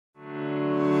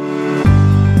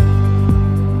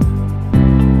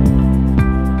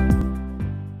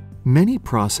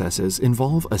processes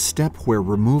involve a step where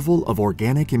removal of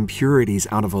organic impurities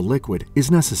out of a liquid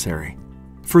is necessary.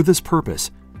 For this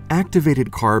purpose,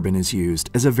 activated carbon is used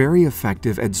as a very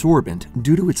effective adsorbent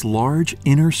due to its large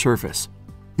inner surface.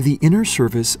 The inner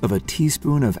surface of a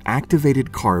teaspoon of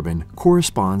activated carbon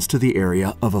corresponds to the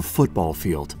area of a football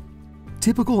field.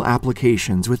 Typical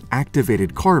applications with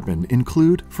activated carbon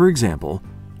include, for example,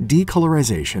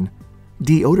 decolorization,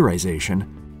 deodorization,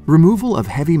 removal of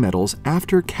heavy metals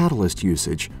after catalyst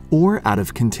usage or out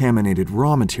of contaminated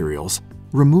raw materials,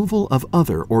 removal of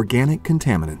other organic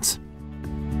contaminants.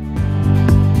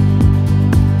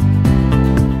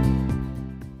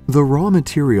 The raw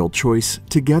material choice,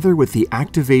 together with the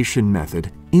activation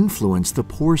method, influence the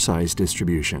pore size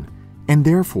distribution, and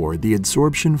therefore the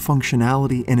adsorption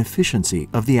functionality and efficiency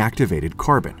of the activated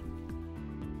carbon.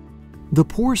 The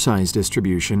pore size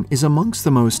distribution is amongst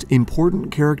the most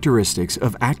important characteristics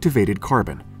of activated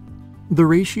carbon. The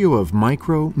ratio of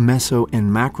micro, meso,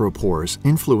 and macro pores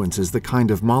influences the kind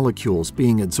of molecules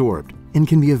being adsorbed and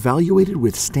can be evaluated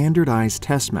with standardized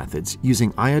test methods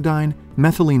using iodine,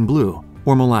 methylene blue,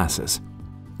 or molasses.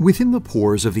 Within the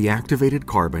pores of the activated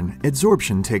carbon,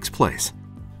 adsorption takes place.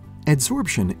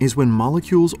 Adsorption is when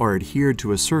molecules are adhered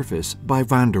to a surface by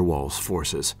van der Waals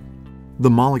forces. The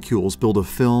molecules build a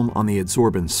film on the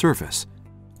adsorbent surface.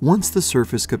 Once the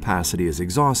surface capacity is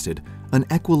exhausted, an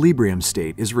equilibrium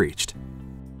state is reached.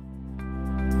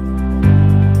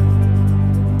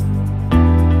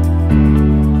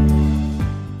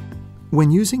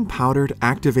 When using powdered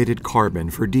activated carbon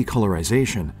for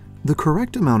decolorization, the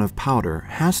correct amount of powder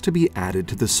has to be added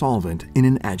to the solvent in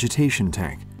an agitation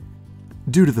tank.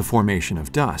 Due to the formation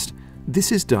of dust,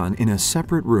 this is done in a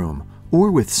separate room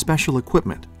or with special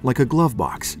equipment like a glove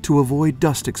box to avoid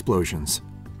dust explosions.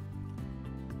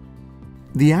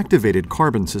 The activated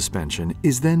carbon suspension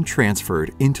is then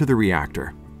transferred into the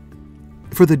reactor.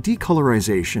 For the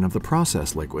decolorization of the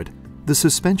process liquid, the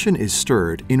suspension is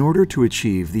stirred in order to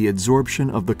achieve the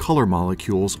adsorption of the color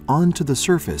molecules onto the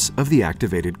surface of the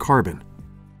activated carbon.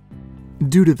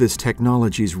 Due to this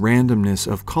technology's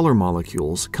randomness of color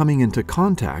molecules coming into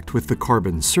contact with the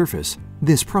carbon's surface,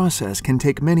 this process can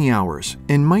take many hours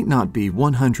and might not be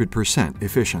 100%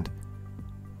 efficient.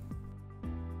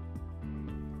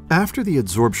 After the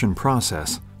adsorption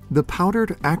process, the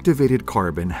powdered activated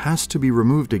carbon has to be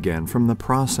removed again from the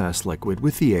process liquid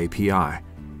with the API.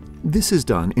 This is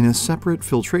done in a separate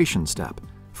filtration step,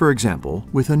 for example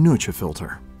with a Nucha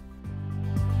filter.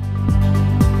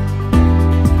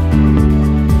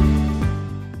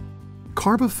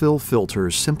 CARBOFIL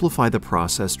filters simplify the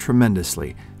process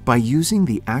tremendously by using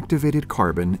the activated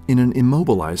carbon in an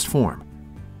immobilized form.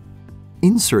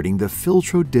 Inserting the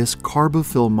Filtrodisc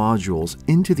CARBOFIL modules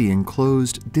into the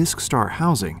enclosed disc start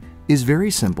housing is very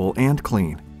simple and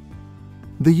clean.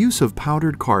 The use of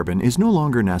powdered carbon is no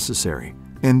longer necessary,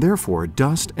 and therefore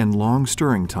dust and long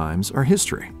stirring times are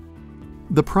history.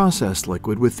 The processed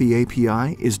liquid with the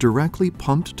API is directly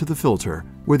pumped to the filter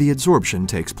where the adsorption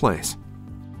takes place.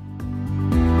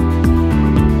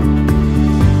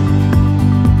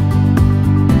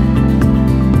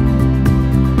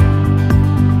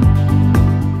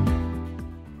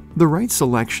 The right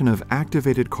selection of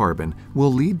activated carbon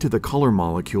will lead to the color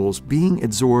molecules being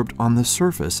adsorbed on the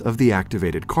surface of the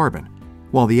activated carbon,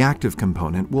 while the active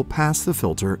component will pass the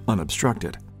filter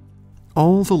unobstructed.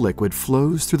 All the liquid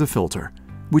flows through the filter,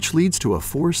 which leads to a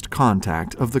forced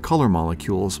contact of the color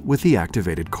molecules with the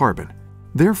activated carbon.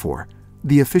 Therefore,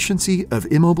 the efficiency of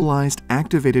immobilized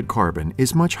activated carbon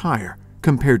is much higher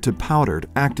compared to powdered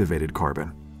activated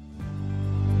carbon.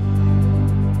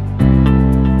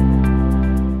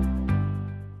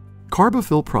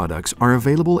 CARBOFIL products are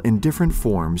available in different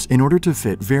forms in order to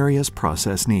fit various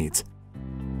process needs.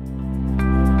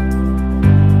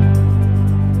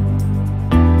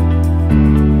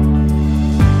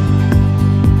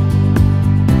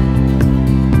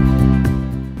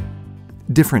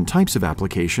 Different types of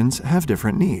applications have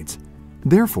different needs.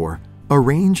 Therefore, a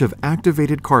range of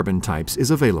activated carbon types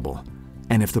is available,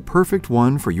 and if the perfect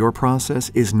one for your process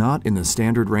is not in the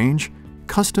standard range,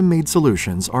 custom-made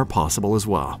solutions are possible as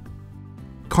well.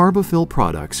 CARBOFIL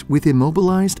products with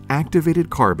immobilized activated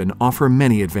carbon offer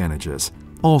many advantages,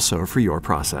 also for your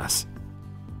process.